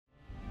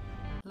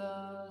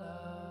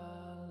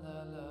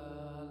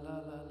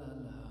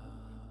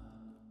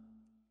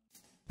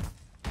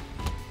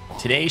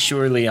Today,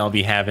 surely I'll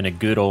be having a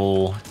good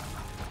old...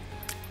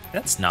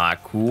 That's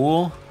not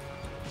cool.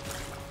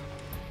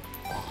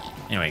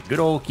 Anyway, good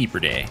old keeper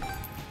day.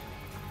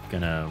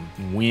 Gonna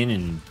win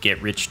and get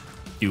rich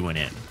doing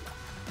it.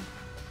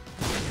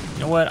 You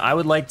know what? I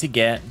would like to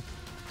get...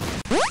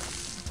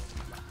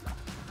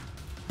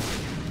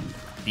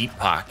 deep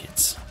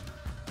pockets.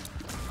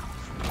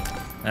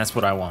 That's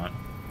what I want.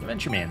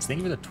 Adventure Mans, thank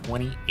you for the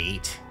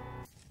 28.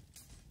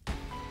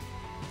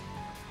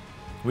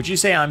 Would you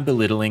say I'm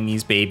belittling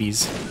these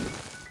babies?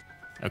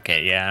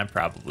 Okay, yeah, I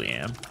probably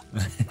am.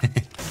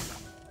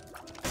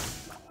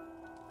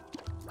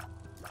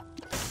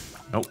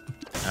 Nope,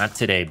 not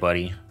today,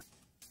 buddy.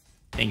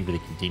 Thank you for the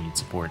continued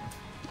support.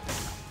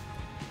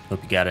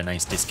 Hope you got a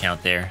nice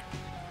discount there.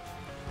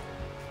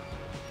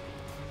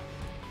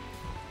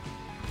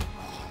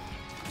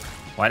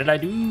 Why did I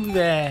do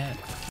that?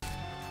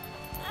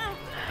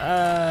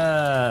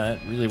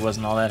 It really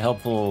wasn't all that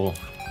helpful.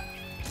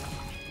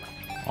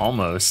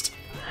 Almost.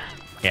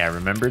 Yeah,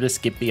 remember to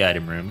skip the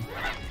item room.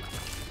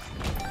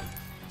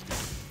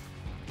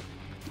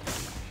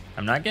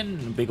 I'm not getting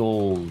a big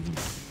old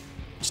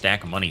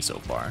stack of money so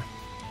far.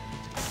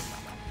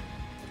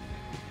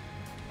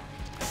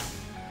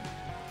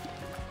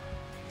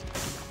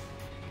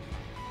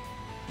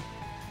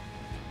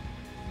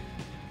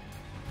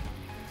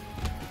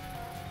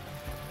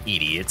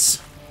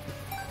 Idiots.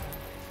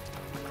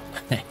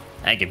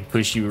 I can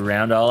push you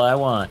around all I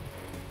want.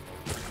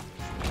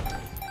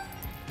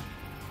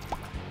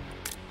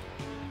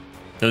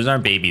 Those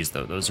aren't babies,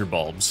 though. Those are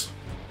bulbs.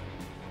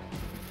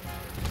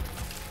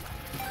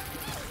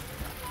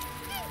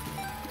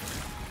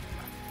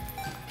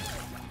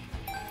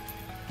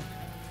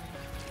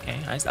 Okay,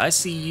 I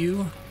see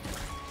you.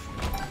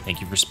 Thank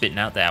you for spitting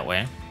out that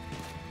way.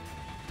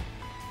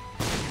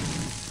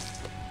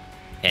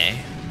 Okay.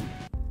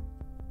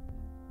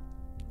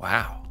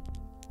 Wow.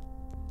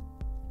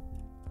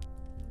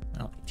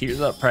 Well,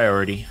 tears up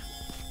priority.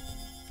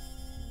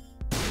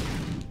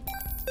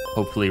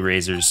 Hopefully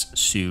razors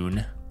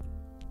soon.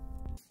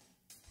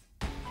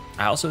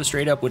 I also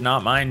straight up would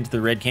not mind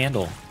the red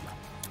candle.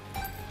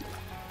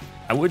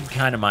 I would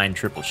kind of mind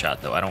triple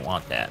shot though. I don't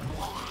want that.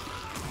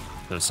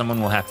 So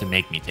someone will have to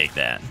make me take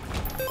that.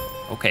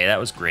 Okay, that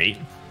was great.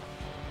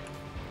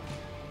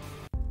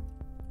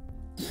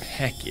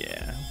 Heck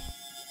yeah.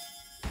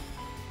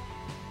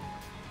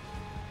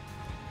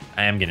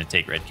 I am gonna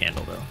take red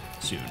candle though,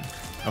 soon.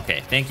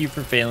 Okay, thank you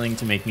for failing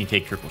to make me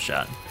take triple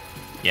shot.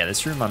 Yeah,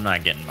 this room I'm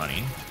not getting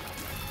money.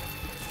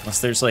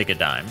 Unless there's like a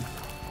dime.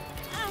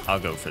 I'll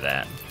go for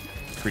that.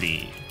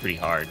 Pretty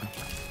hard.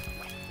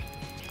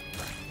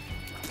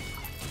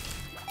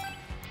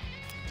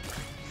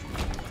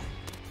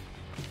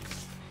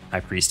 High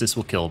Priestess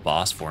will kill a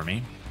boss for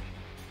me.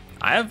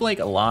 I have like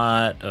a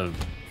lot of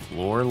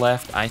floor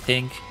left, I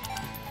think.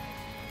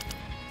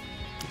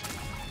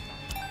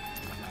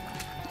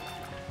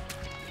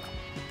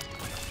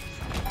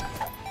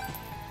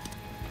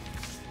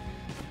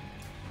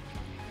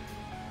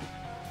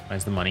 Why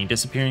is the money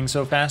disappearing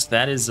so fast?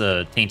 That is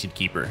a Tainted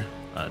Keeper.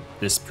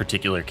 This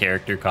particular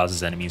character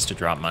causes enemies to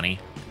drop money.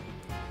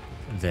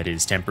 That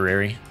is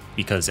temporary,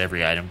 because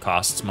every item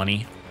costs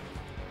money.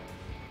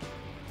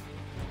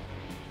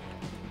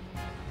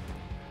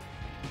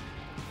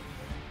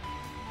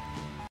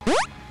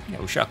 Yo,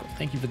 Shuckle,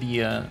 thank you for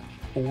the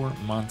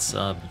 4-month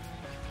sub.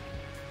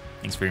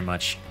 Thanks very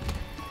much.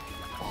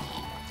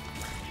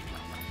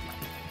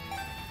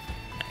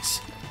 Nice.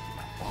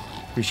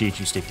 Appreciate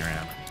you sticking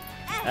around.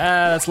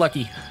 Ah, that's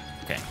lucky.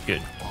 Okay,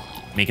 good.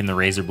 Making the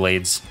razor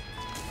blades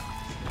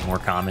more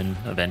common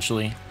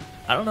eventually.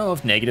 I don't know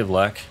if negative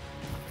luck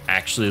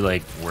actually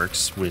like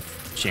works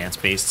with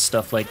chance-based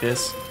stuff like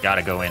this.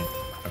 Gotta go in.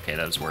 Okay,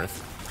 that was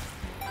worth.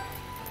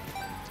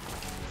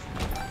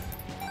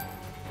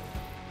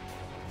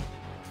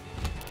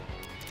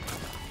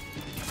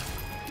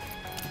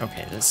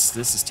 Okay, this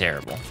is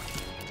terrible.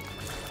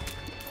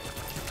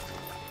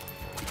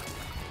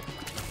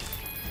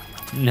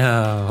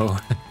 No.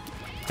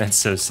 That's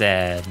so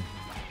sad.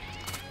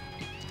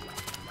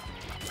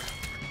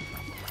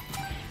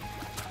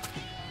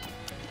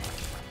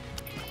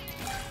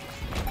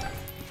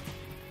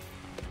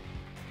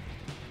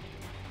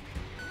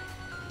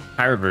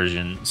 High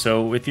reversion.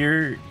 So with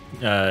your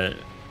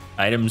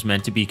items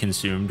meant to be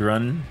consumed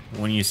run,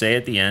 when you say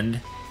at the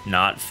end,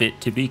 not fit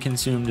to be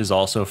consumed is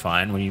also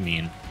fine. What do you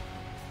mean?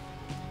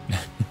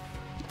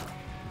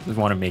 Just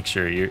want to make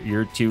sure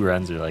your 2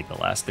 runs are like the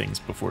last things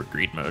before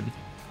greed mode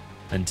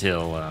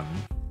until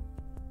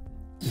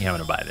yeah, I'm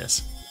gonna buy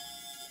this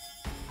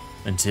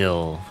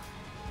until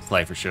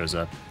Slifer shows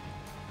up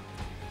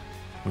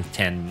with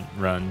 10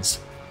 runs.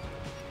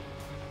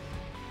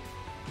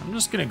 I'm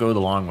just gonna go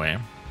the long way.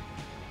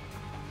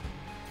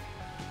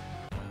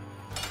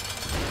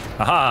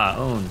 Haha,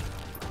 own.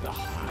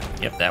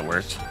 Yep, that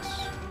worked.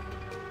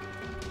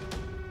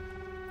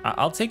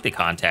 I'll take the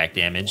contact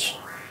damage.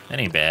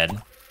 That ain't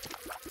bad.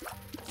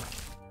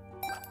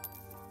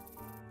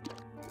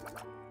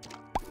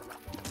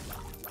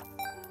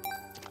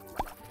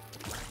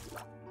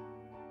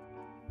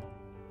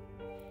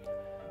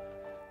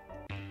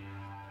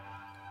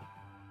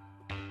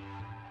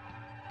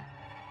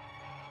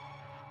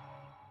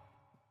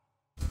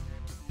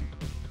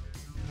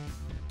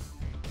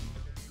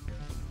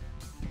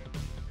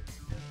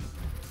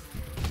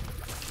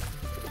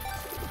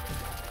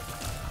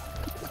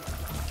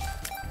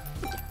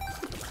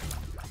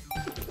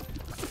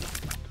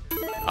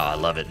 Oh, I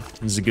love it.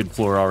 This is a good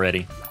floor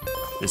already.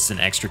 This is an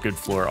extra good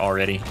floor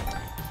already.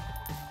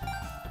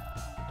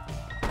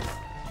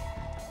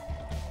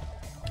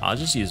 I'll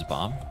just use a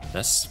bomb.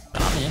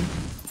 I'm in.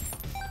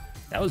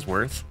 That was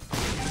worth.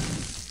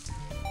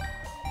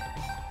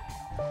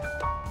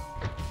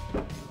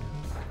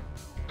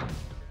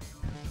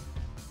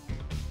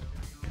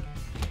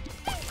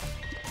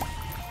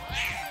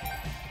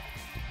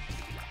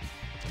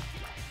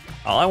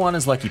 All I want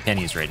is lucky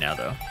pennies right now,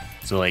 though.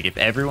 So, like, if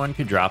everyone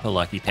could drop a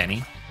lucky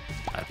penny,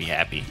 I'd be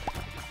happy.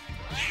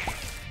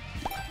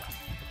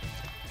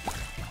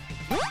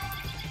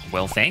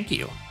 Well, thank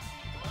you.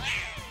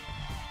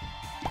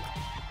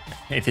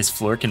 If this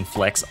floor can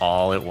flex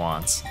all it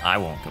wants, I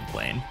won't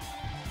complain.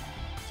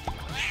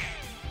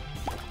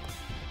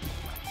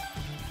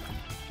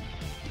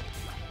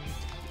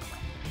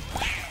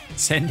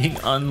 Sending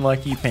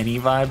unlucky penny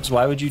vibes?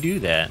 Why would you do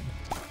that?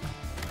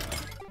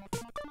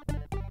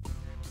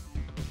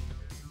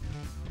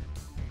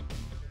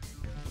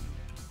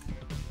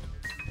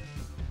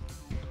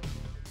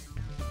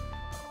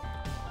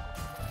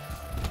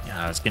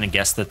 I was gonna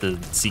guess that the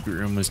secret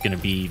room was gonna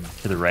be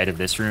to the right of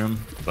this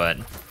room, but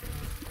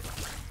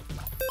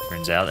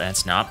turns out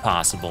that's not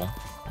possible.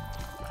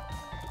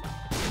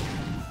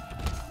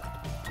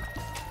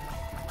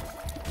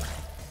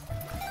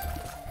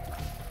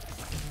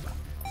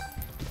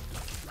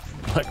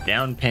 Put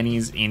down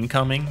pennies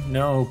incoming?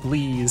 No,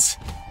 please.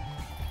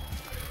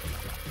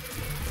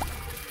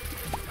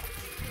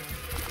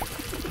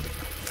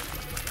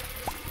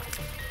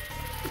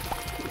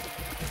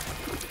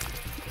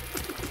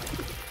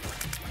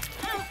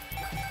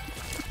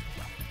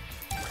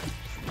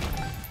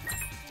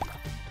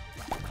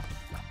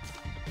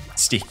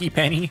 Sticky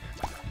penny?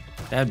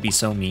 That'd be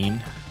so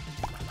mean.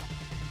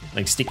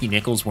 Like, sticky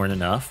nickels weren't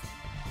enough.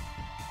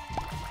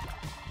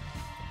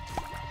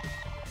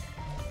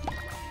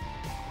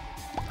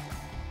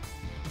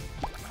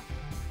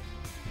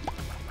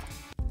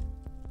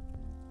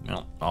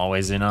 Well,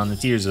 always in on the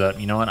tears up.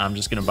 You know what? I'm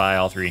just gonna buy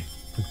all three.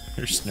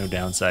 There's no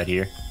downside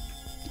here.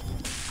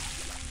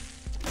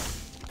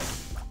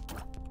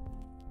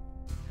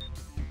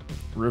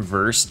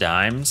 Reverse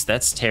dimes?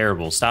 That's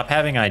terrible. Stop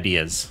having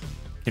ideas.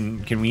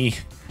 Can we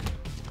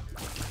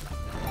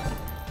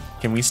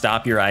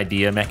stop your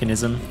idea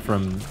mechanism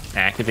from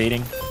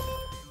activating?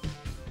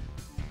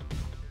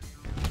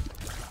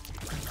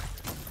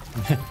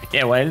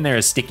 Yeah, why isn't there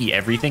a sticky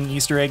everything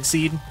Easter egg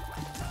seed?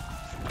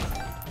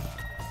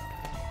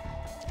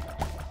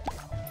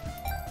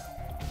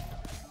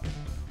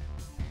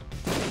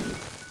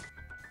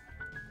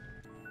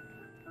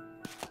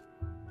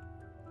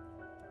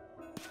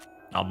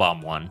 I'll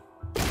bomb one.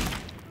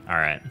 All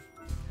right.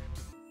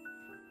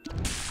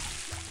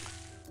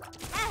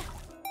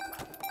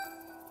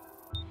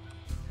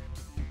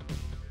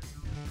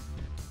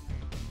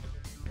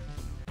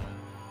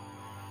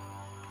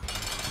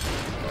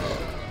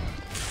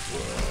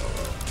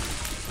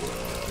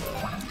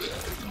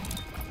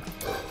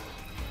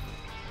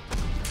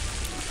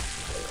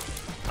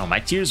 Oh, my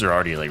tiers are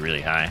already, like,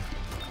 really high.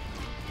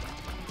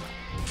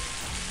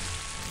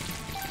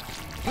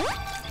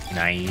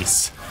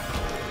 Nice.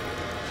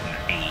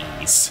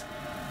 Nice.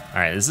 All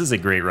right, this is a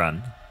great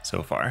run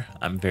so far.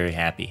 I'm very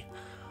happy.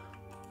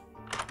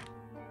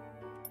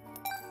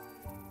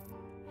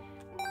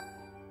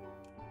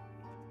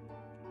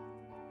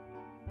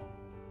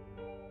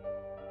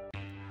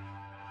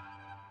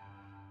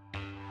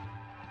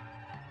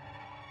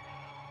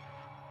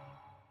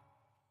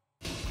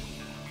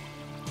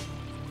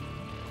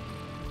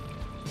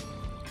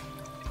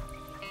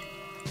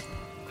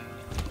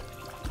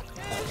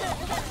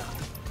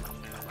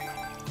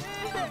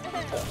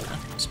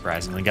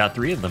 Surprisingly got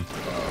 3 of them.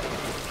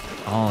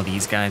 Oh,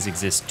 these guys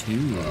exist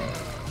too.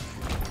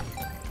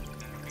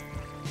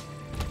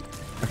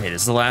 Okay,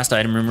 this is the last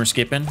item room we're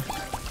skipping.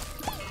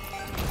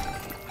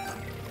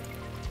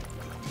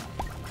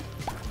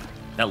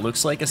 That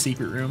looks like a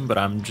secret room, but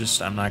I'm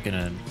not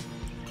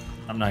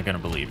gonna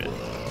believe it.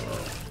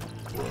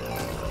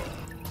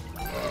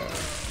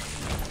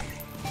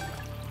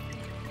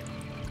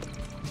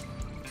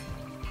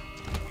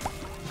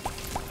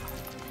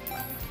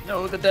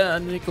 No, the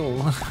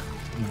nickel.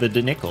 The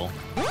nickel.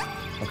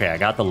 Okay, I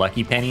got the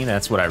lucky penny.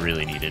 That's what I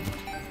really needed.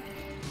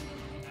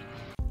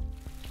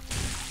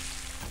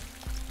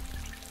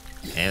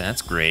 Okay,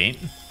 that's great.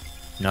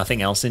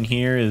 Nothing else in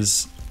here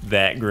is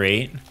that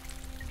great.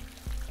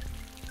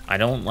 I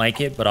don't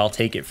like it, but I'll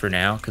take it for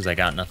now because I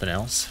got nothing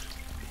else.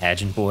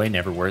 Pageant boy,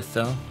 never worth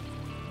though.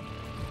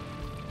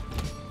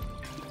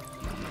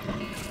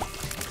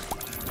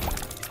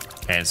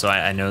 Okay, so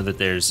I know that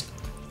there's...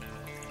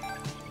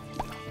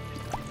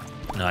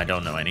 No, I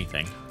don't know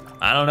anything.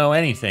 I don't know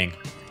anything.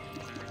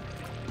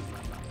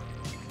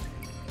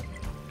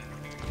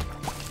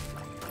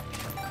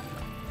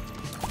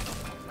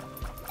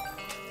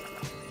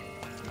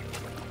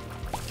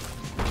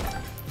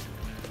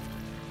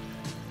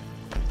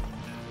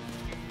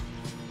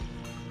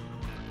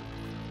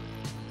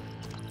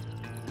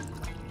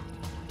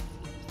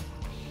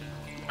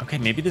 Okay,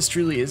 maybe this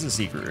truly is a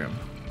secret room.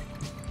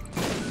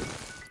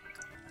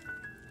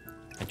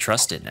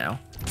 trust it now.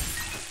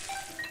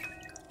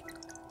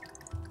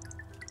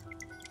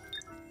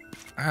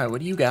 All right, what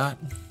do you got?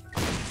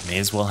 May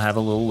as well have a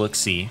little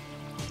look-see.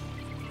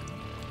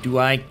 Do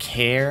I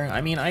care?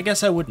 I mean, I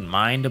guess I wouldn't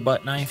mind a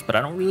butt knife, but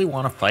I don't really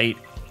want to fight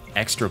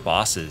extra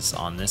bosses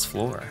on this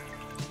floor.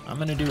 I'm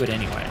gonna do it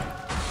anyway.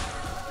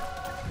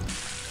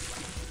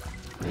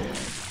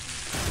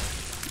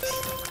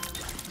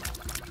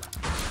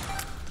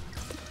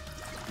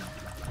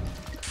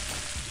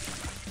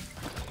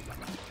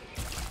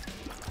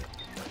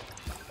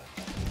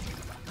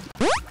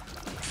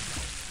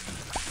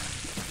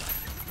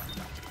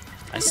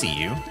 I see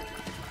you.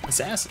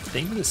 Assassin,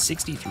 thank you for the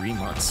 63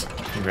 months.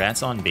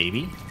 Congrats on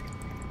baby.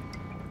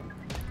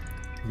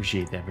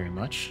 Appreciate that very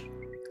much.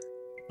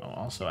 Oh,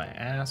 also I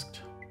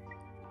asked.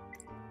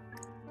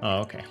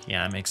 Oh, okay.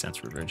 Yeah, that makes sense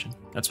for Virgin.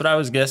 That's what I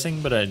was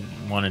guessing, but I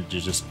wanted to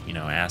just, you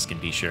know, ask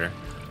and be sure.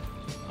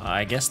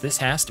 I guess this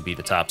has to be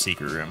the top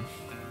secret room.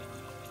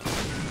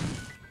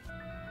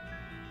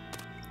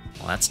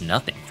 Well, that's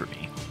nothing for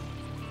me.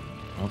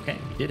 Okay,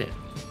 we did it.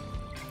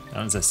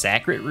 That was a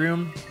sacred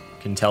room.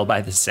 Can tell by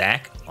the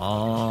sack.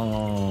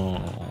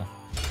 Oh,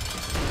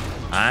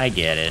 I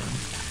get it.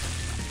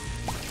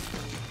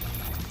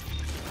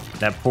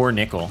 That poor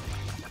nickel.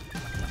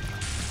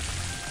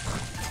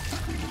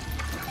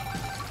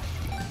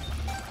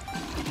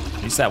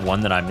 At least that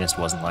one that I missed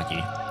wasn't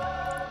lucky.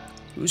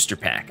 Booster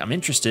pack, I'm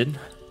interested.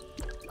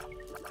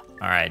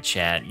 All right,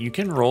 chat, you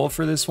can roll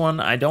for this one.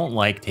 I don't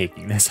like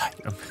taking this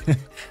item,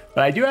 but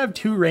I do have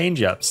 2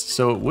 range ups,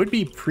 so it would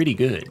be pretty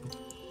good.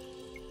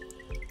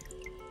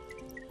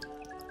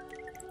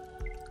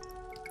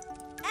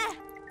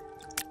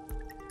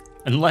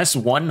 Unless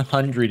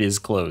 100 is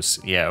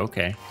close. Yeah,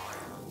 okay.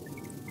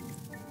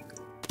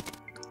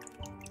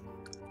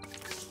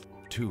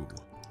 2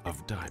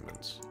 of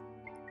diamonds.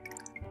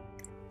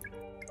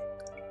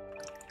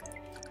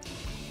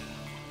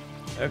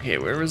 Okay,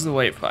 where was the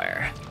white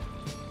fire?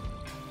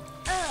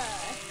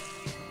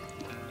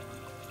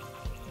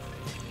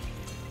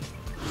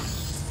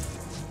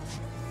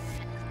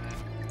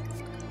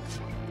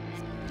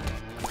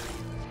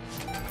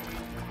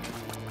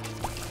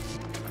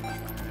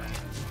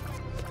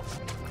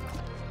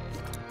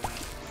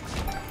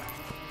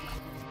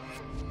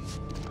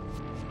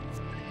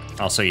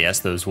 Also, yes,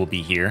 those will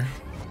be here.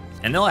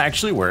 And they'll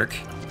actually work,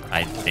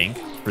 I think,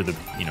 for the,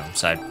 you know,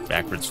 side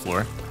backwards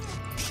floor.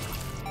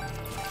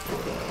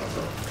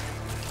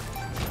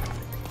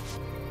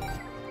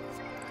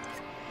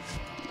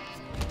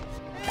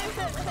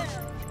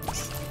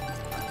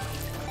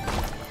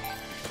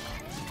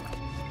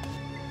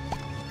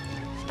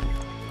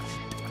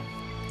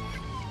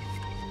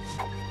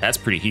 That's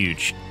pretty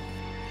huge.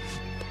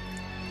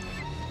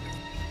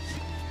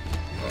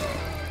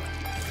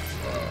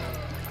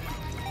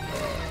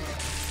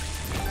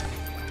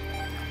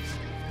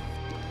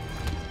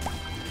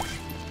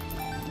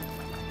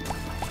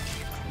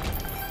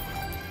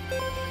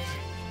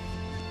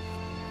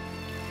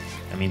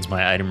 That means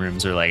my item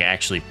rooms are like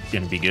actually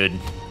gonna be good.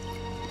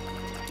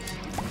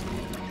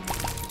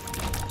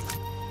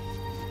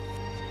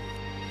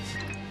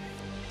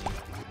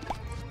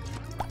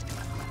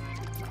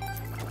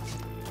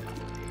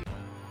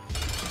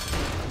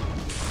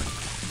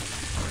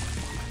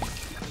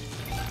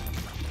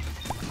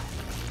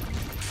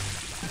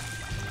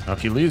 Well,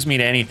 if you lose me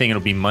to anything,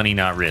 it'll be money,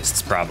 not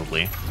wrists,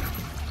 probably.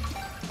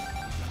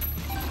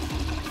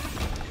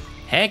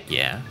 Heck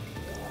yeah.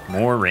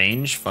 More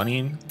range,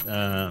 funny,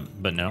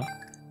 but no.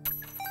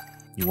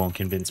 You won't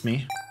convince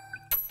me.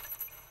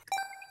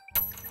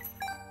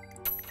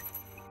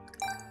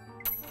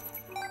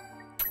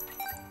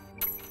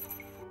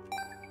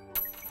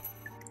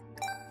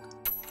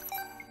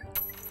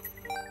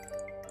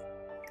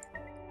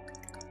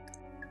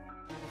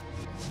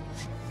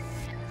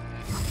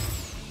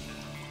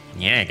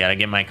 Yeah, gotta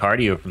get my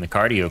cardio from the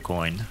cardio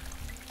coin.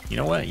 You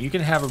know what? You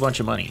can have a bunch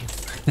of money.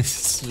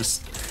 This is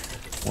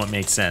just what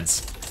makes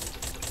sense.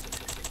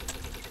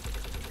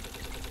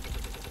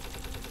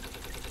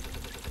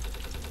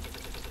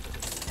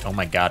 Oh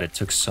my god, it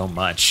took so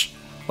much.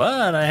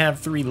 But I have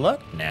 3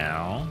 luck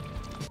now.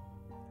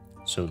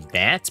 So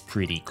that's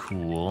pretty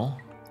cool.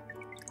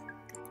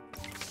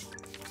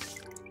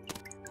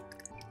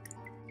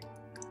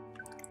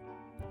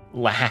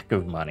 Lack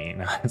of money.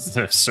 It's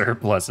a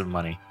surplus of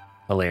money.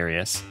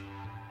 Hilarious.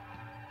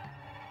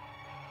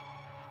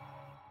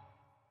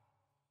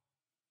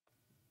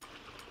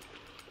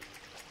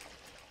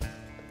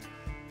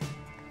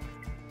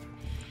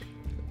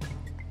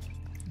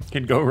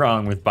 Could go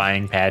wrong with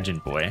buying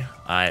Pageant Boy.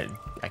 I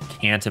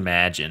can't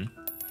imagine.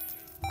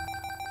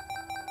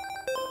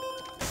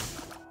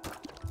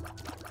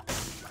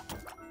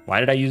 Why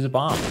did I use a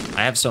bomb?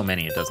 I have so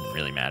many, it doesn't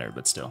really matter,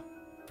 but still.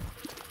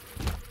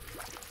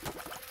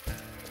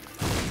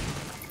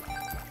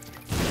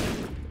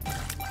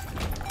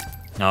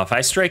 Now, if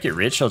I strike it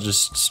rich, I'll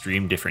just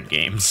stream different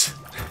games.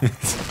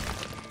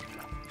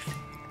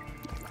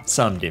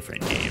 Some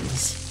different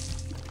games.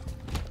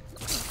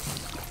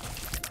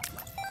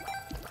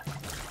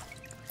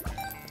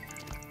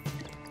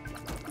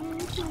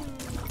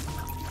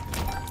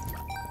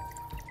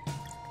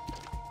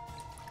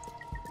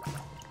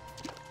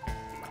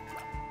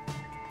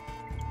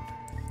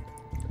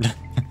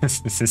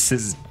 this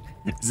is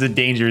a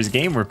dangerous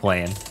game we're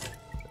playing.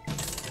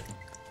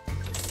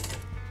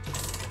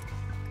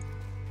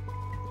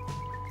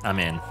 I'm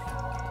in.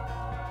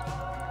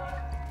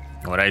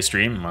 What I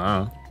stream?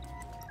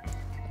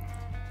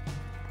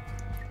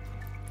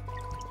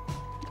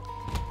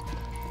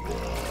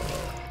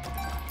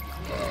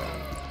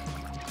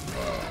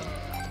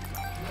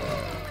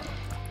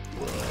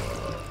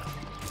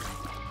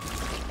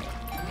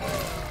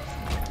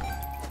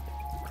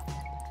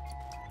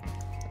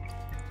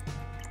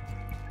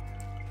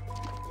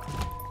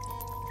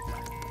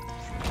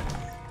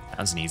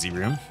 That was an easy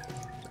room.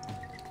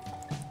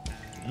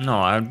 No,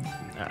 I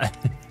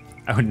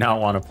would not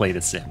want to play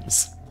The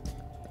Sims.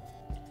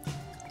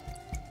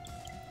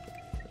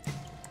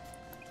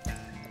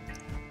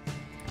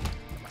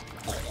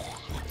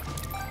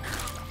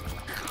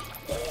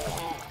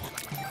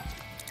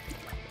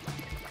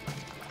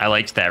 I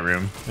liked that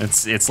room.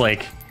 It's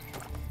like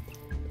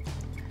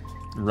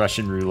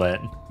Russian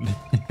roulette.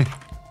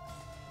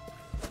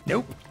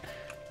 Nope.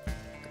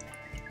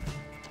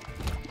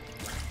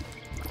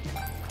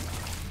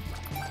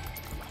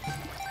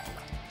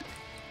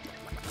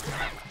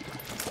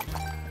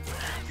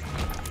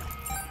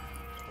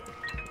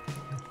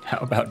 How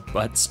about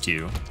butts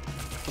too?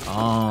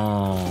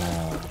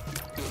 Oh.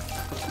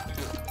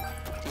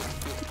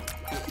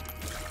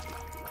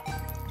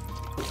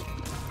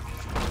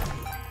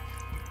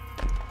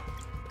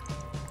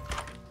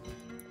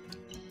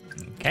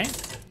 Okay.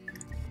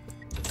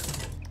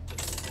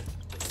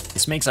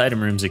 This makes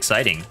item rooms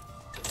exciting.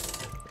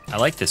 I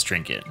like this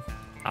trinket.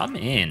 I'm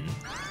in.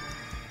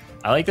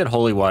 I like that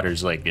holy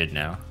water's like good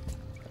now.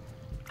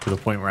 To the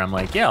point where I'm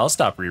like, yeah, I'll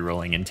stop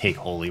rerolling and take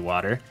holy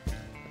water.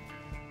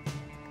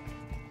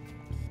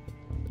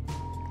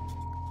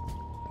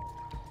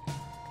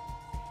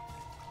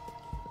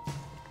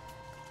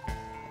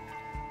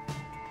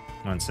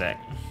 One sec.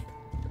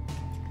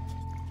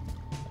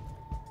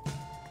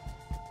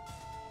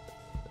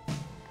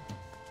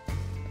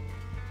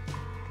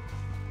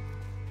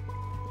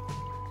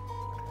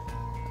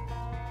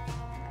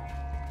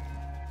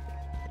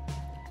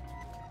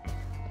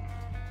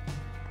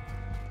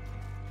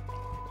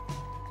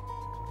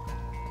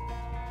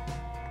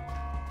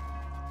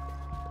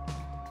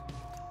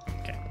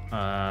 Okay.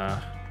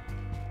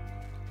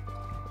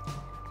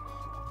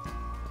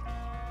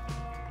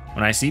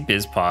 When I see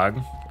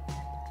BizPog,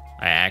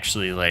 I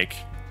actually like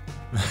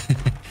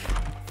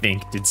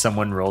think, did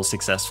someone roll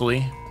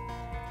successfully?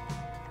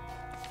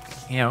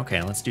 Yeah,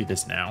 okay, let's do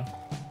this now.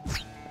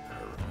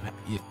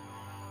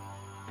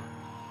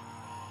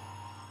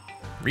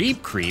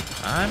 Reap Creep?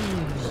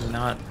 I'm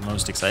not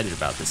most excited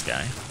about this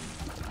guy.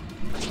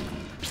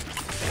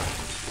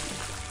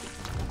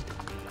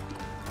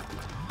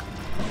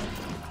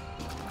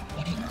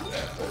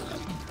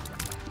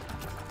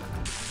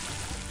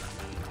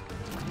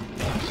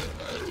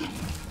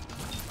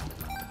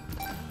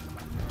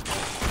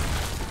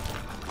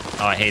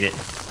 Oh, I hate it.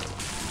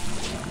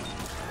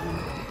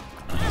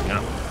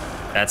 No,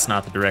 that's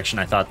not the direction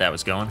I thought that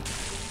was going.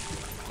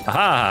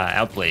 Aha!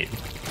 Outplayed.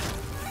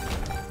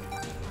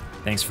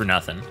 Thanks for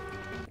nothing.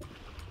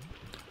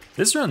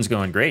 This run's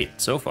going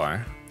great so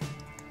far.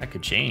 That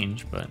could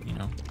change, but you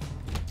know.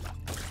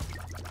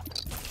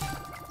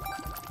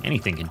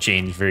 Anything can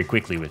change very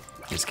quickly with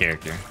this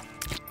character.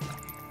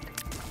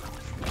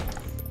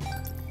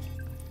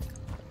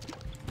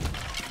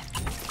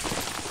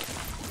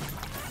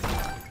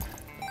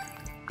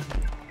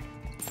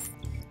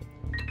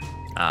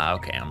 Ah,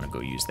 okay, I'm gonna go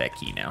use that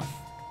key now.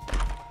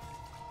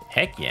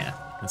 Heck yeah,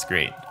 that's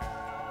great.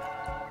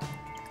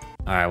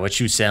 All right, what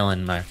you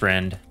selling, my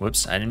friend?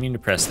 Whoops, I didn't mean to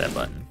press that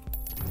button.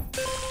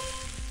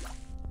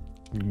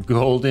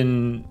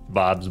 Golden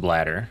Bob's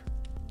bladder.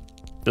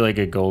 I feel like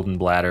a golden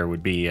bladder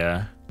would be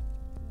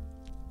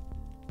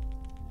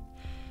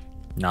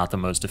not the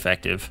most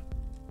effective.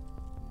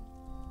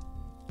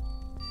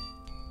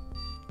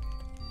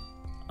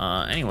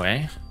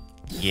 Anyway,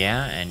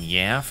 yeah and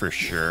yeah for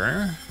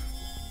sure.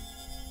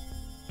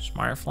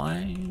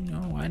 Smartfly, no,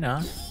 why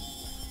not?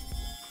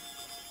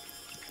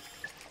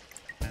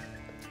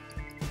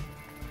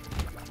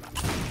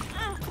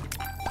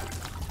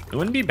 It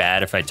wouldn't be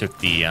bad if I took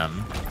the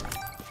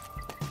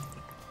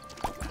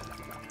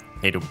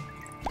pay to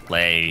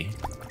play.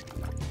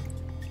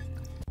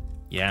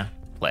 Yeah,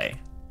 play.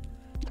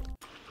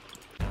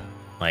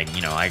 Like,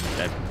 you know, I'm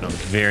a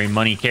very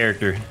money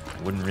character.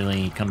 It wouldn't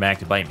really come back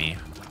to bite me.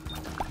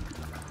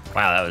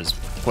 Wow, that was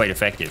quite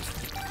effective.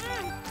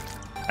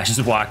 I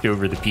just walked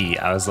over the P.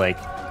 I was like,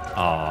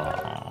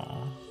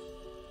 oh.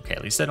 Okay,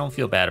 at least I don't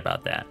feel bad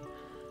about that.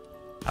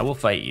 I will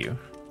fight you.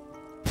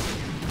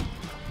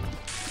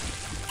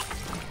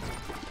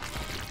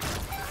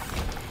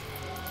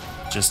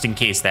 Just in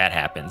case that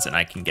happens and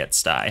I can get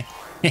Sty.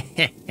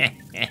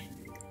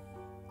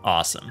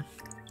 Awesome.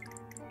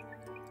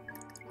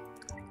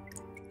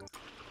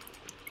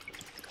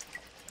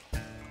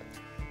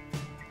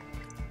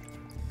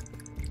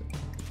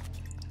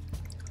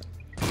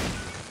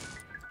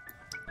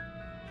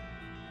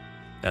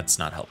 That's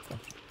not helpful.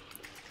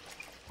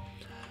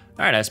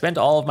 All right, I spent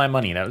all of my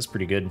money. That was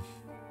pretty good.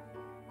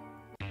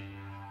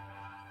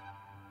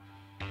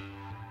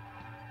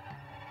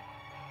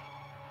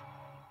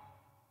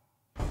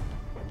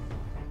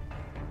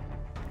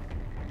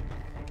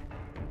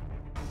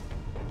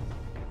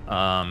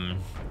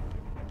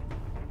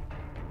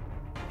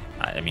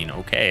 I mean,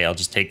 okay, I'll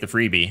just take the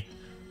freebie.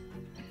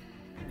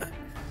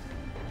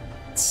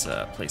 Let's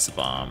place a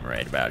bomb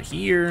right about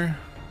here.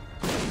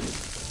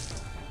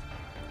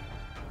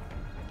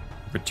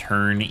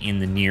 Return in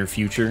the near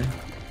future.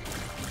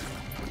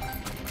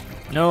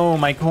 No,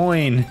 my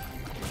coin.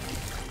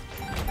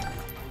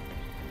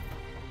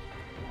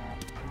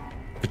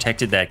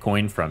 Protected that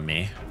coin from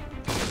me.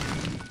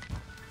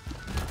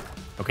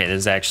 Okay, this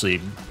is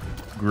actually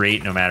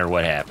great no matter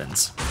what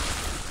happens.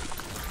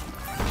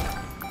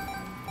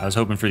 I was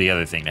hoping for the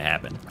other thing to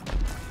happen,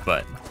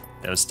 but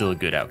that was still a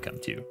good outcome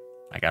too.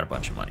 I got a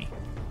bunch of money.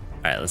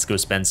 All right, let's go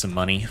spend some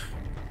money.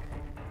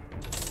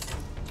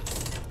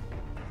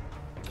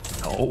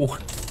 No.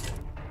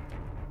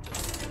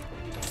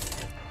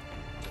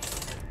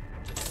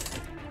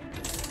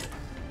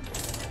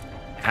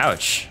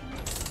 Ouch.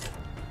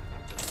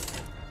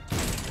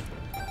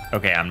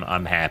 Okay,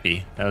 I'm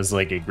happy. That was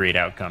like a great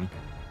outcome.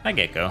 I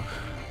get go.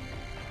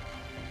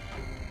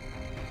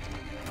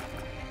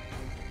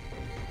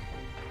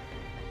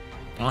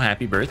 Oh,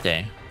 happy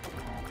birthday.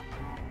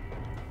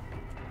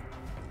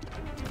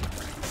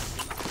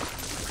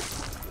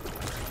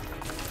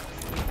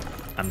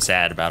 I'm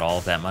sad about all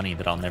of that money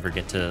that I'll never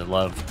get to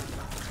love.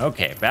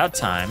 Okay, about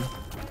time.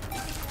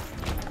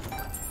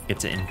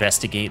 Get to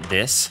investigate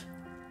this.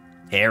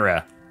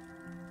 Terra.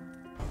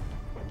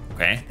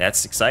 Okay,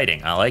 that's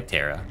exciting. I like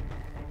Terra.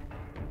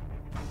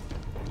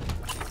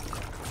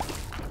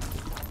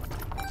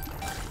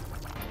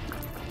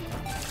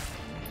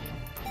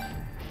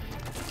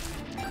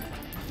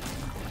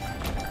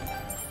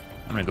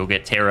 I'm gonna go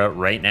get Terra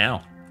right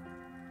now.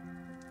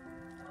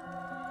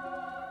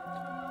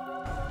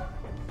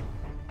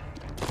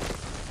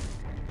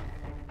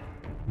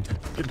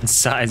 Look at the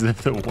size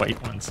of the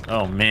white ones.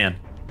 Oh man.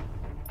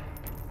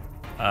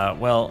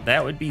 Well,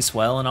 that would be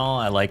swell and all.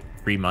 I like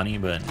free money,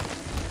 but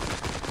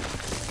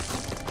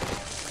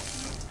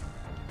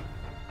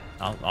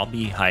I'll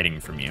be hiding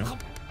from you.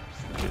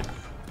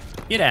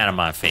 Get out of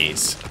my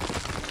face.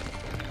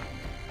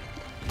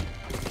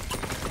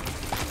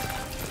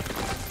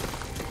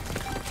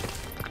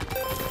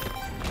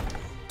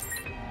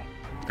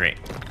 Great.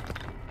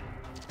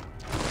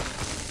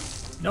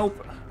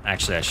 Nope.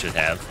 Actually, I should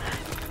have.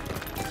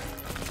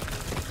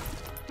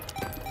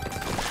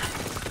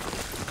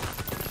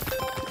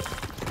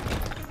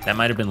 That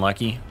might have been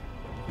lucky.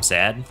 I'm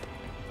sad.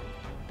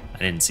 I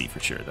didn't see for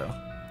sure, though.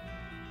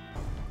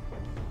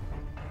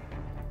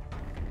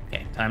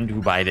 Okay, time to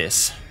buy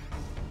this.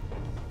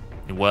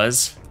 It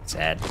was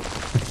sad.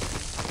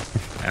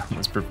 I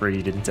almost prefer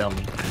you didn't tell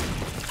me.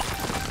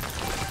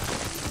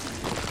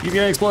 You're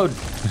gonna explode.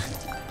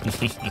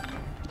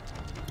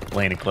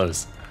 Playing it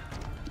close.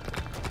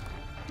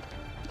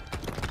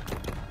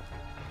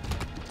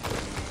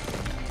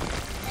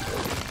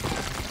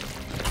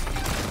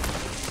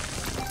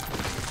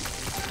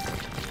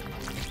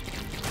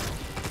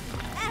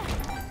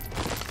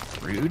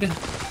 Rude.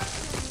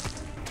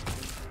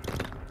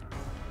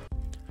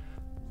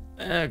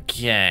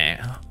 Okay.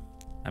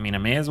 I mean, I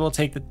may as well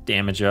take the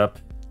damage up.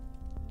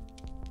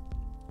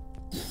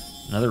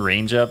 Another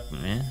range up.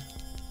 Eh.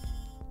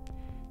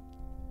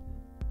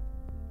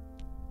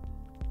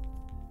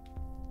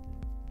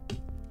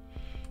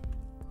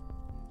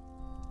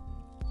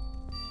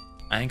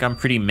 I think I'm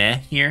pretty meh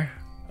here.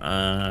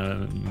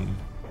 Yeah.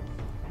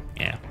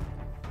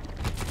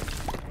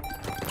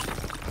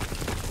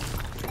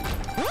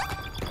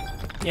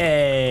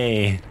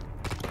 Yay!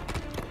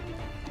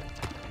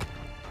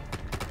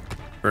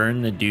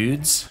 Burn the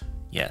dudes?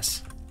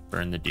 Yes,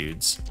 burn the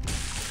dudes.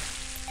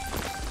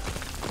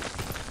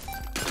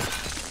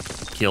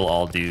 Kill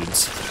all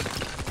dudes.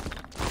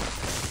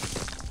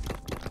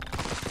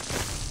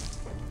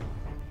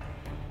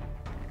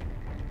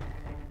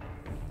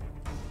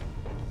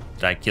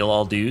 Did I kill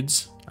all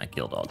dudes? I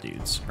killed all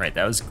dudes. Right,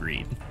 that was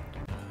greed.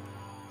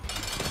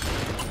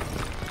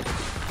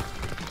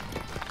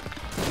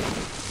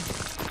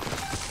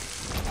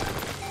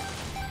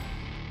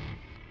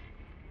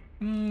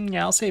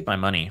 Yeah, I'll save my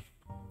money.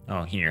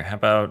 Oh, here, how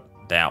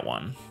about that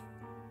one?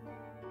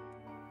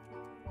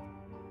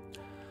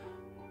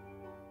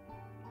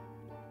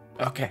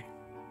 Okay.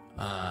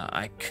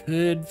 I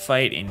could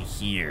fight in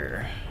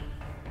here.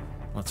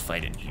 Let's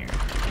fight in here.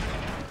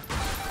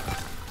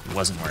 It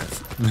wasn't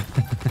worth.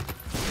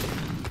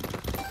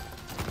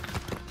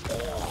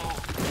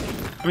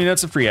 I mean,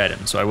 that's a free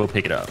item, so I will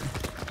pick it up.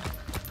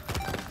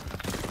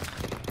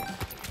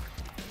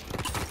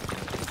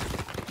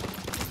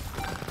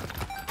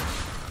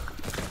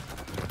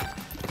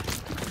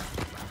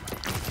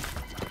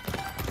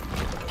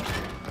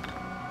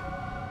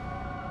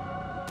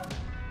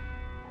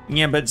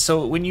 Yeah, but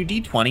so when you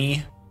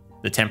D20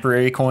 the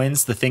temporary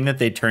coins, the thing that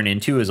they turn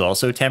into is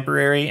also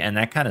temporary, and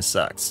that kind of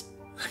sucks.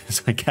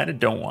 So I kind of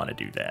don't want to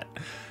do that.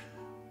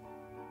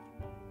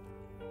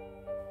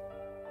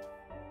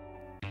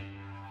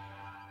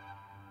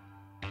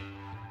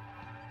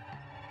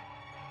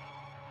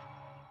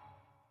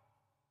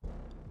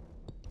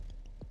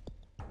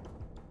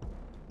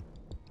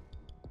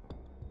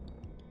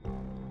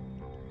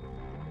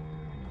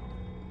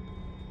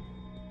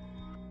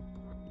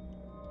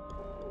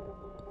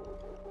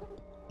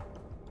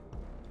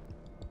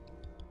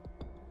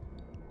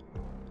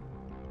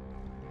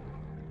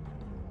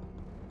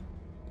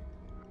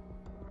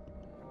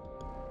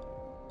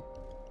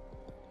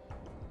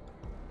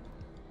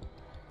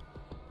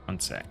 One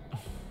sec.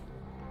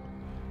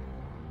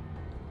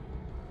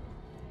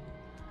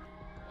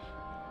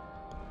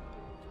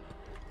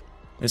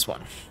 This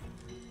one.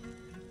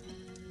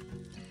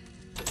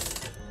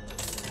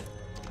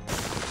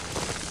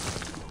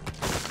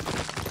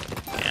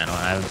 Yeah,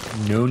 I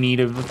have no need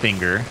of a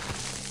finger.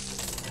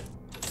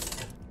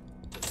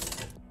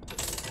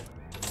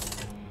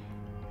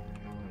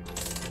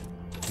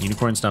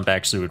 Unicorn Stump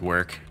actually would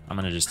work. I'm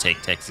gonna just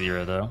take Tech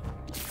Zero though.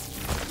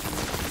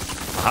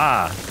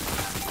 Ah!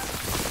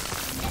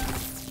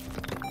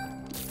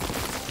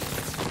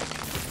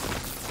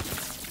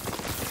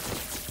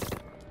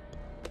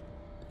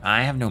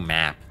 I have no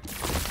map.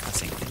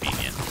 That's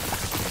inconvenient.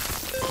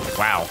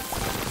 Wow.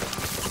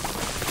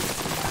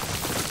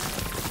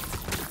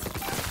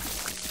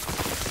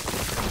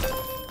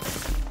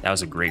 That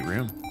was a great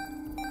room.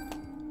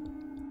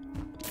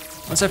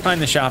 Once I find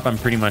the shop, I'm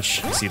pretty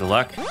much, see the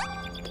luck?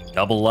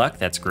 Double luck,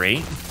 that's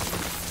great.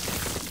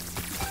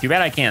 Too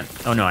bad I can't,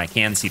 oh no, I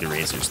can see the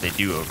razors. They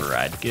do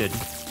override, good.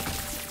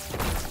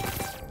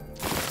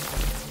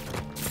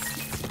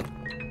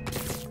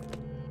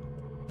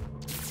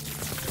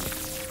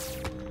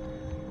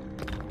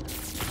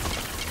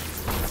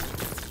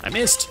 I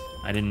missed.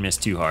 I didn't miss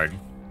too hard.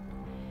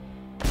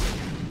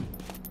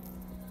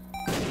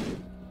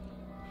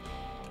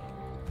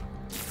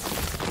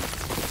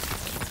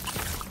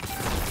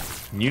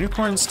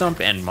 Unicorn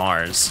Stump and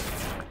Mars.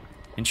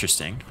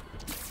 Interesting.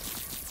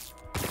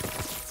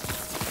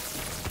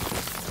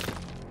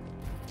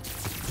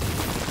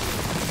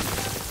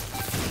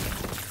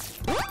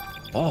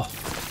 Oh,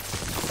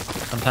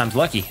 sometimes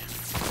lucky.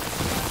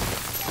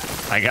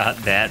 I got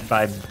that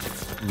by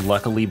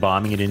luckily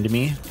bombing it into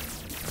me.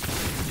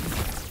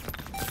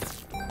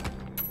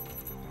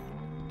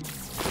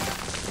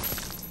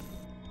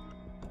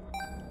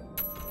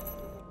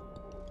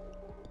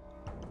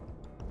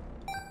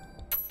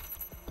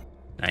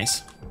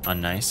 Nice.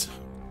 Unnice.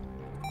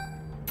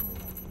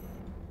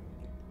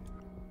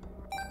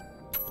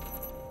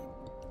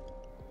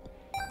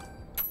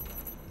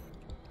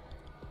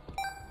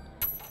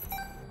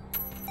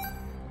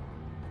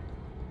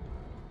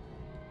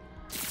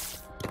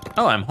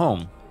 Oh, I'm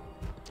home.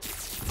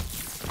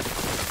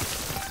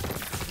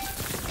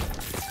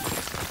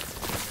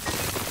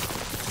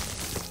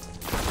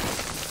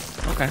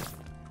 Okay.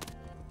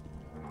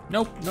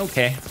 Nope,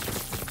 okay.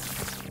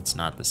 It's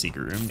not the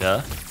secret room,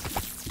 duh.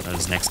 That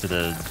was next to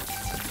the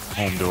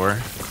home door,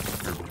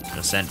 or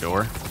ascent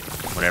door,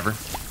 whatever.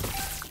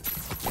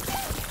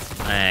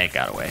 I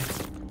got away.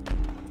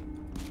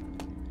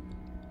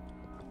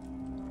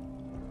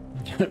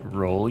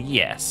 Roll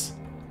yes.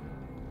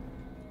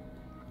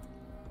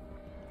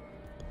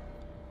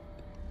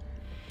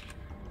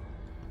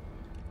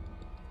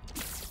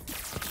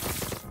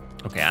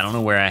 Okay, I don't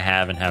know where I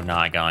have and have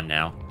not gone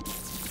now.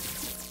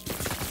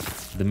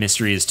 The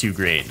mystery is too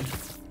great.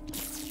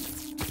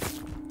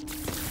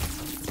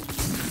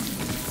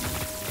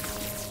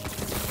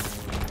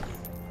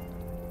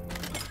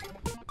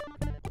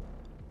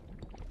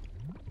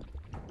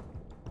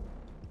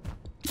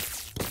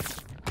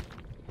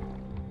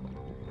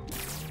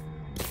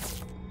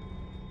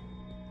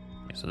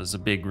 So there's a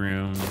big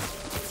room.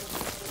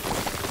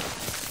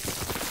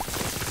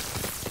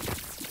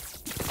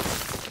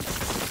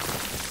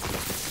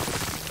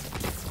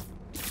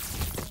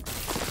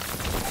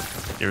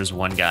 There's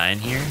one guy in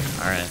here.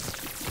 All right.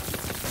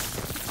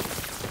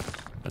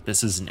 But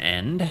this is an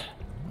end.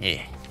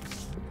 Yeah.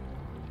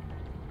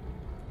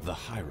 The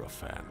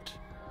Hierophant.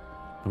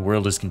 The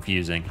world is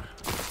confusing.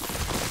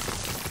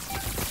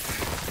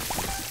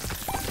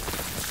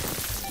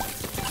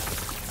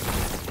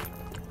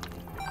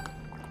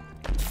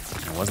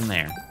 It wasn't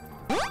there.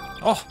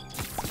 Oh,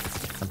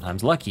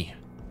 sometimes lucky.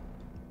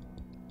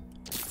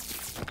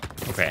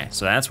 Okay,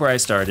 so that's where I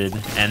started,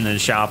 and the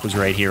shop was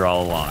right here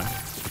all along.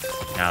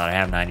 Now that I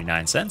have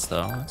 99 cents,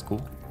 though, that's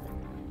cool.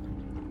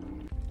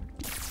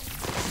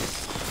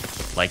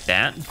 Like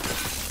that.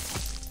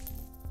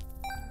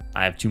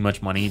 I have too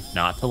much money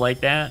not to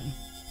like that.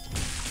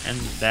 And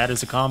that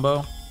is a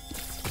combo.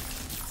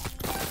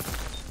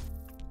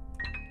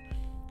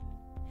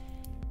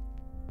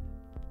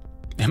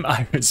 Am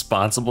I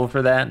responsible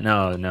for that?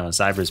 No,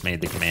 Cyber's made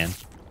the command.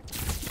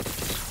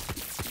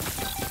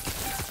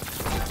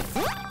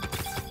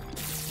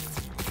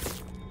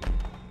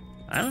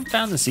 I haven't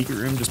found the secret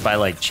room just by,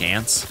 like,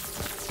 chance.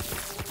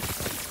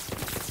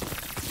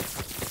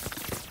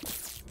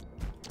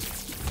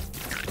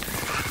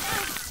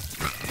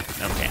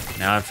 Okay,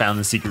 now I've found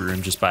the secret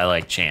room just by,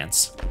 like,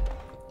 chance.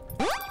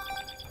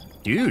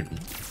 Dude,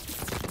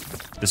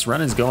 this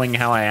run is going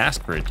how I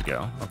asked for it to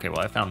go. Okay,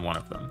 well, I found one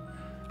of them.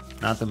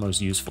 Not the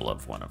most useful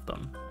of one of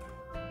them.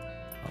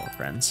 Hello,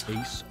 friends.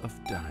 Ace of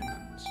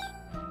Diamonds.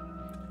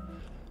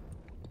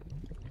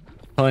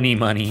 Funny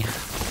money.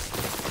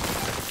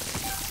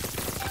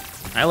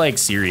 I like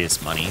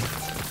serious money.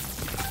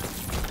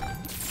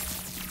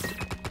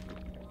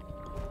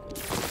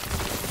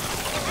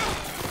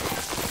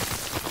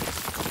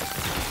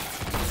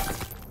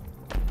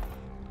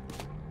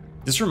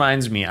 This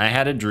reminds me, I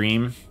had a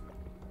dream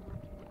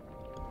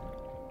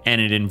and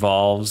it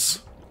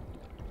involves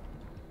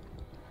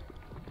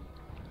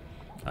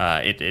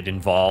it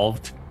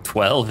involved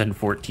 $12 and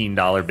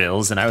 $14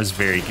 bills, and I was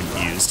very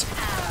confused.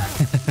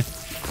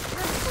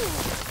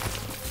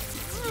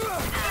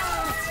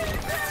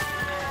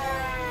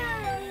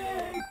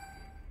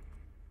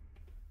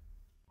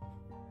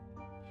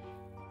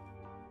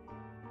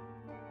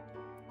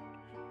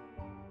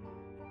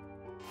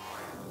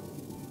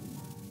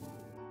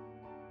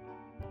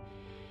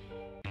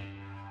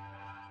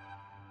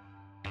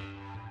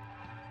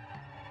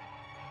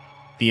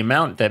 The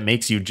amount that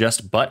makes you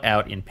just butt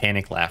out in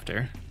panic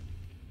laughter.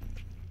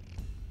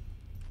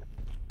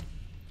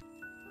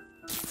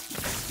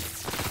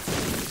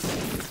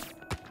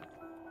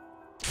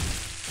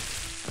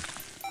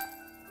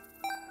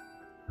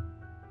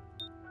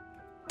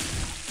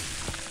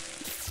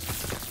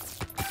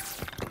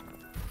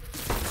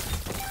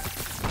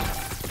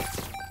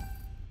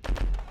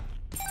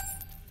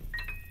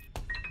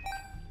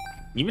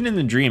 Even in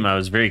the dream, I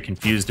was very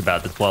confused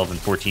about the $12 and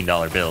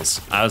 $14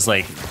 bills. I was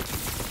like,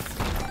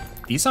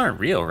 these aren't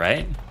real,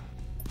 right?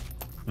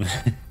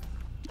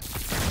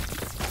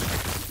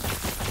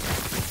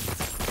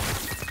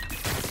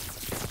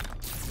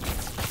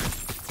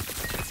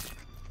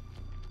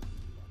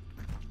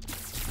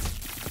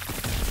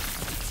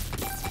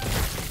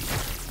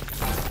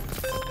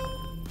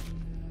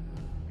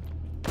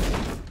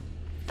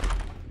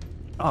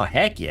 Oh,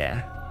 heck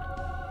yeah.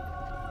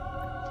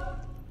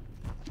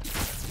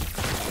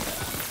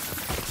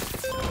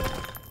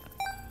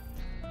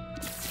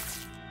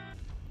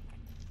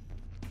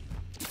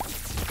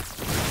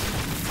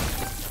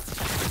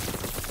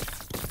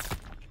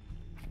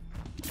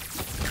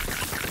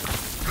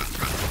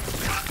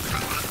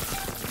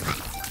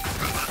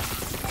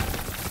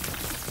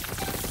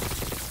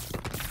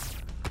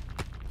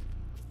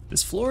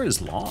 This floor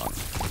is long.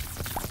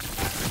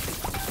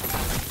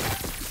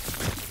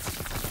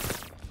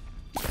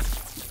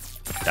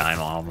 Dime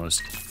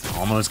almost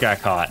got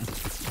caught.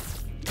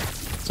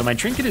 So my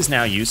trinket is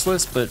now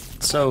useless, but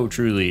so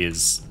truly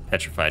is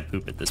petrified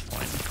poop at this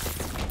point.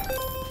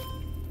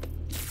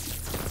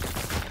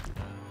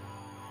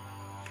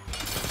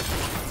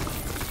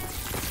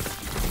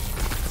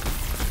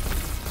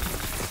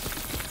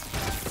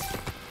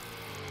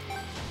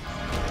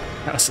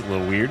 That was a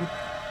little weird.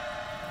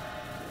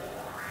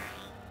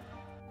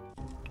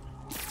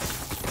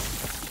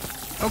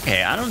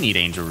 Okay, I don't need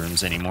angel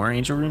rooms anymore.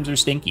 Angel rooms are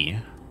stinky.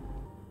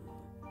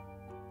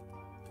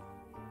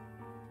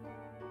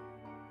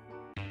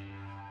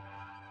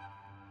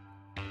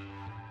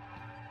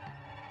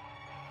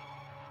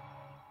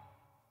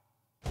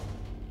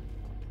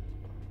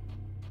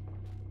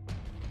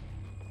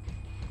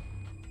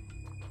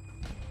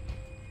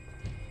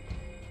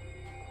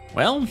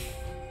 Well,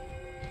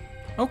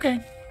 okay.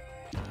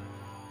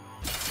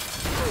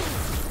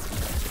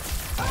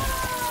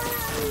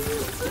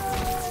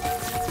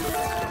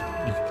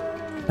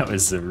 That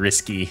was a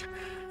risky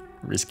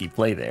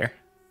play there.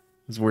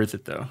 It was worth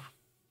it though.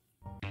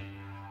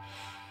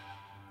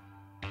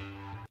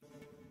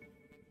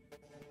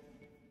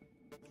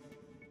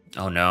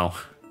 Oh no,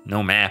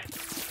 no map.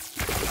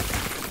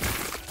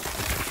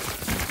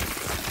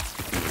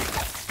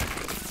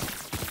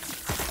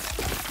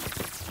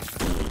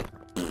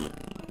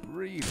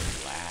 Relax.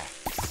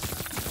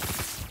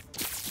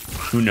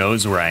 Who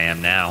knows where I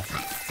am now?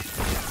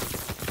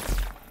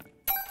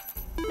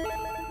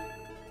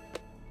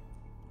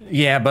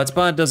 Yeah,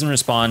 Buttspot doesn't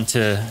respond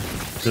to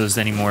those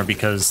anymore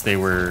because they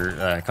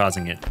were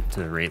causing it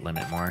to rate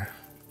limit more.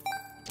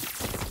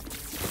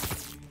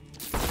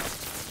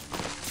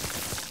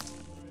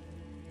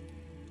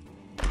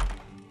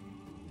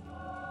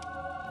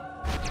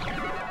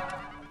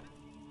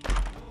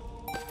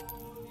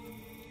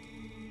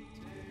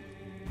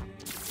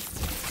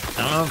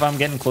 I don't know if I'm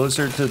getting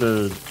closer to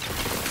the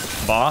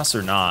boss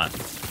or not.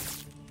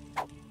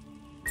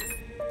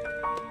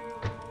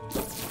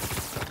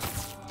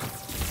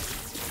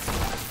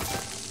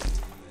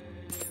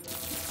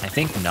 I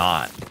think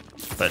not,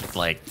 but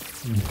like,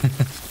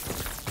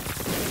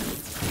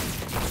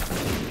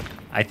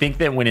 I think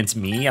that when it's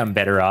me, I'm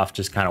better off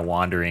just kind of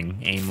wandering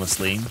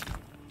aimlessly.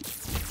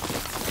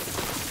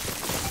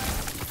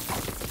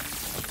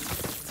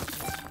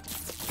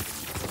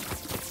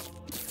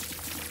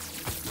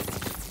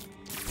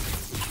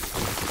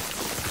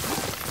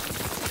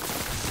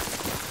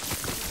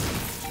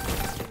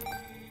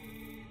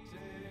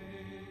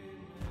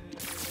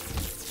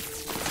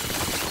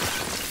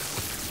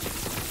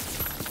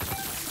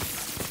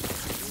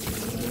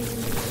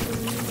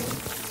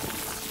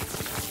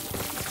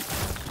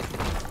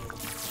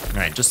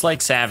 Alright, just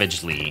like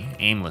savagely,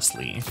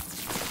 aimlessly.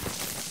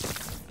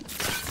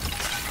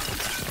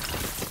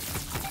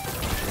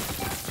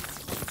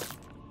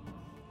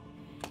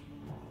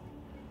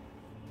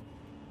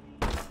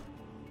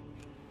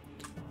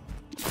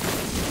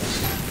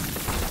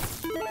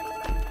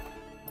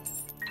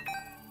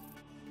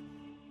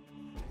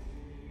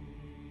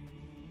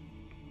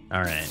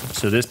 Alright,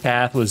 so this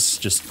path was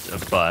just a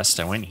bust.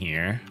 I went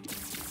here.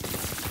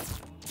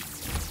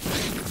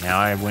 Now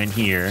I went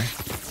here.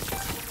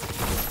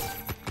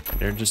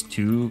 There are just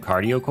 2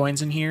 cardio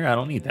coins in here. I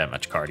don't need that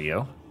much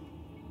cardio.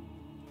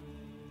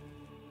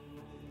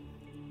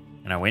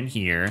 And I went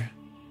here.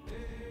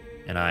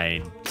 And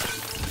I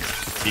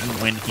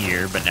didn't win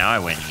here, but now I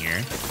went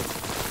here.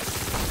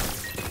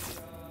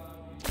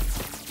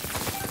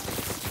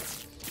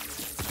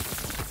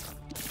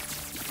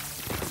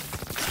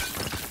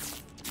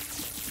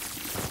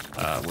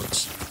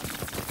 Whoops.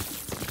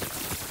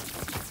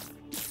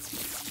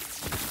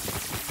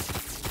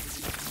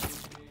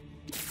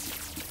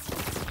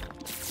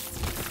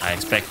 I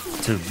expect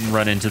to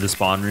run into the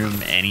spawn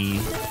room any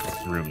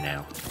room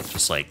now.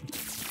 Just like,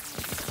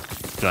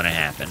 gonna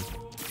happen.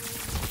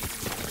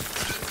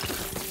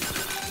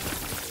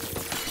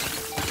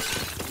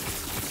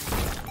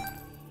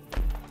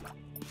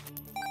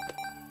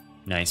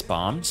 Nice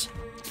bombs.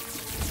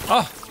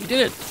 Oh, we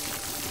did it.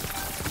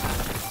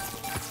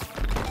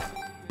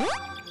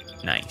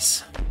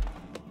 Nice.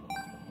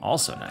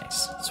 Also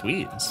nice.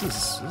 Sweet. This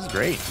is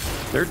great.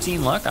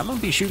 13 luck. I'm gonna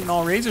be shooting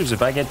all razors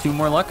if I get 2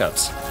 more luck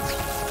ups.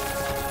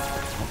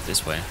 Oh,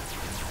 this way.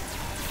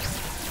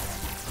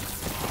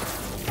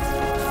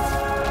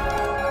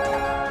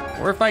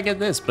 Or if I get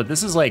this, but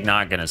this is like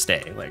not gonna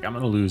stay. Like I'm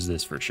gonna lose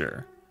this for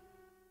sure.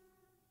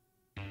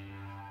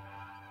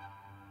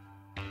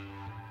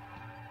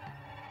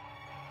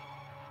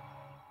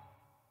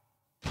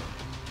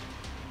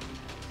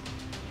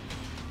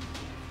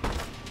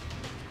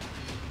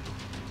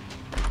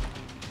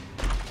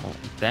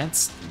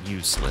 That's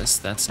useless.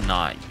 That's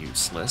not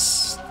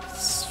useless.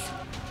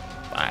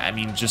 I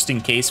mean, just in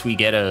case we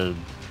get a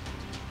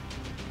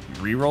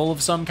reroll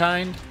of some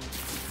kind.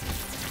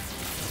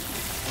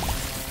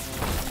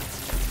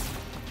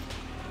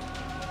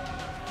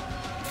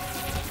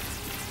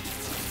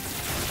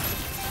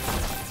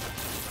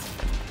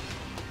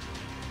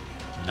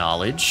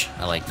 Knowledge.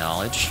 I like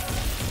knowledge.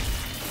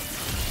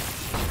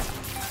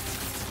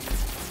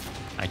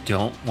 I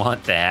don't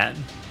want that.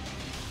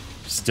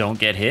 Just don't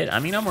get hit. I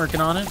mean, I'm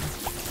working on it.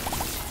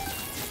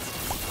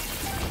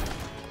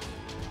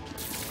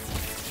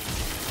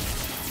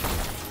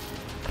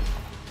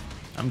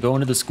 I'm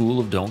going to the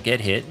school of don't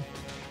get hit.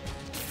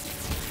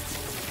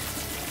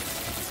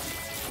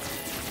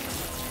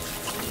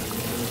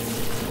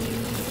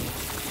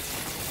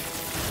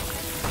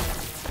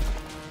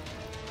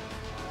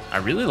 I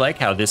really like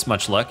how this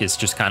much luck is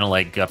just kind of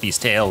like Guppy's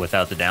tail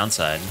without the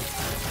downside.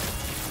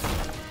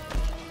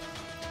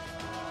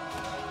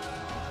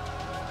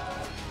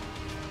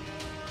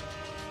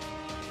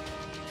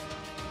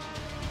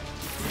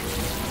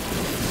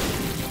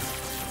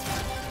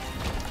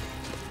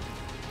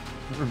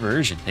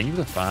 Reversion. Thank you for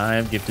the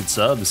 5 gifted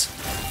subs.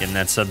 Getting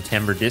that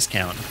September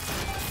discount.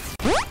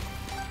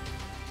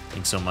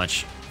 Thanks so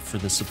much for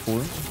the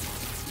support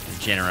and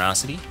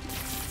generosity.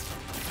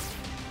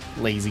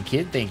 Lazy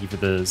Kid, thank you for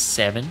the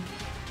 7.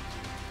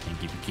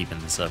 Thank you for keeping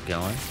the sub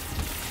going.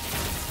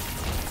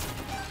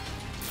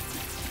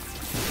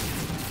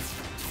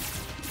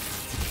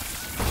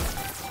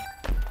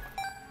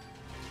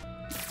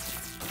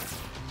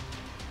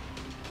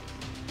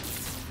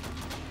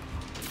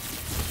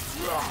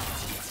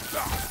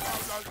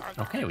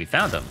 Okay, we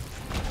found them.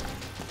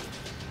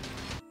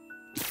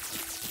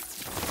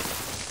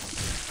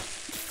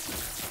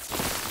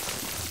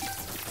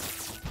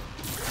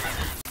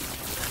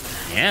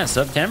 Yeah,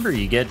 September,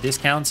 you get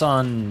discounts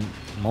on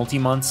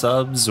multi-month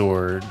subs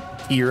or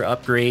tier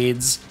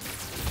upgrades,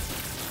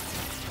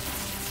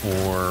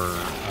 or,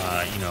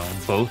 you know,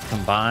 both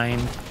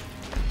combined.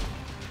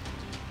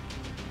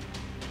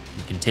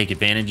 You can take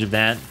advantage of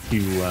that to,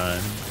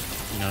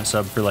 you know,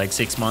 sub for like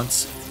 6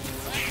 months.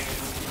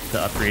 To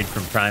upgrade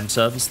from Prime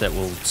subs that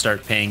will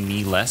start paying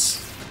me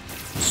less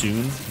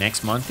soon,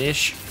 next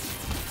month-ish.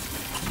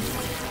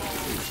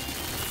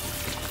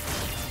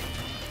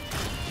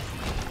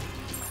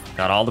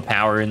 Got all the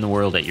power in the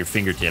world at your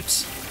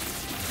fingertips.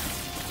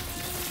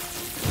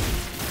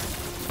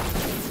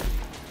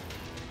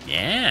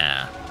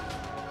 Yeah.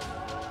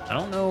 I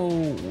don't know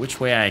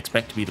which way I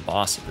expect to be the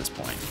boss at this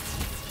point.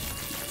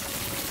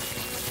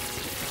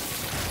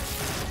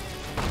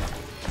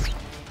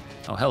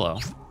 Oh, hello.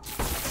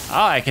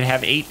 Oh, I can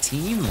have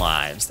 18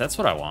 lives. That's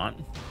what I want.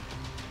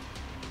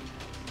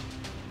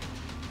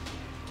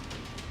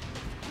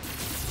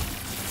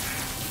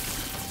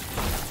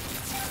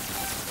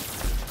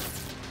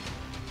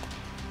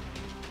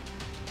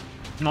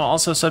 No,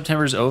 also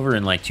September's over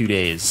in like 2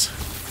 days.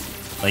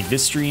 Like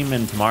this stream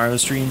and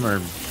tomorrow's stream are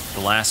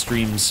the last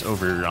streams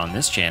over on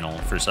this channel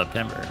for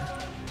September.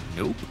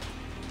 Nope.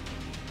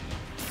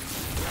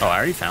 Oh, I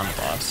already found the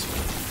boss.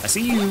 I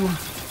see you.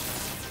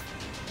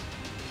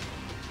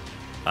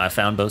 I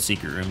found both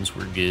secret rooms.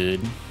 We're good.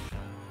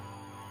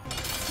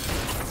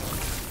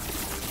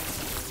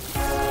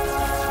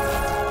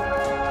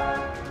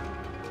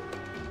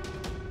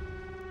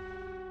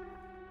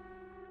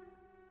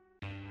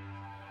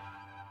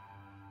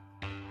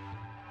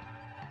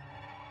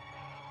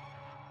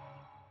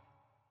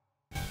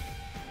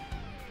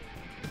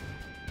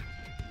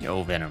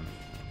 Yo, Venom.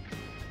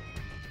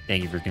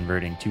 Thank you for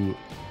converting to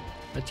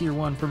a tier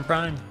 1 from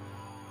Prime.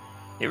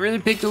 It really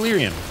picked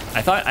Delirium.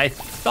 I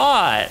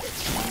thought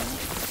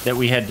that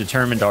we had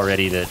determined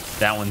already that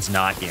that one's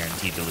not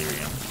guaranteed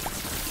Delirium.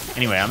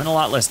 Anyway, I'm in a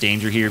lot less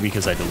danger here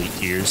because I delete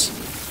tears.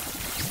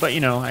 But, you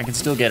know, I can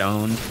still get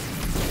owned.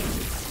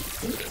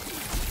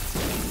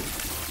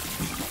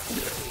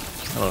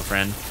 Hello,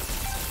 friend.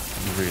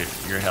 Thank you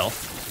for your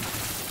health.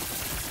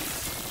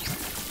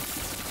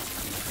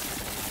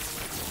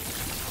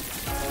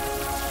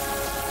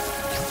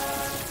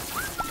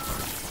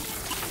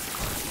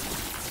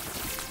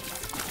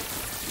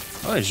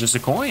 Oh, it's just a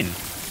coin.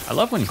 I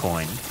love when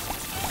coin.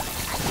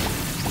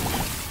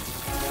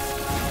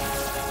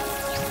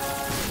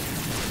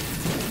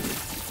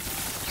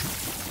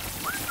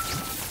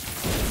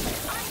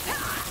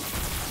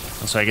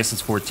 So I guess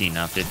it's 14,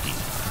 not 15,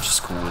 which is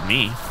cool with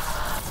me.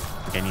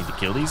 Think I need to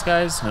kill these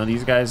guys? No,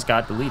 these guys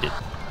got deleted.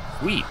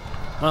 Sweet.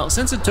 Well,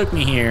 since it took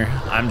me here,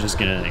 I'm just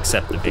gonna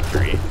accept the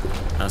victory.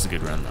 That was a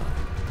good run, though.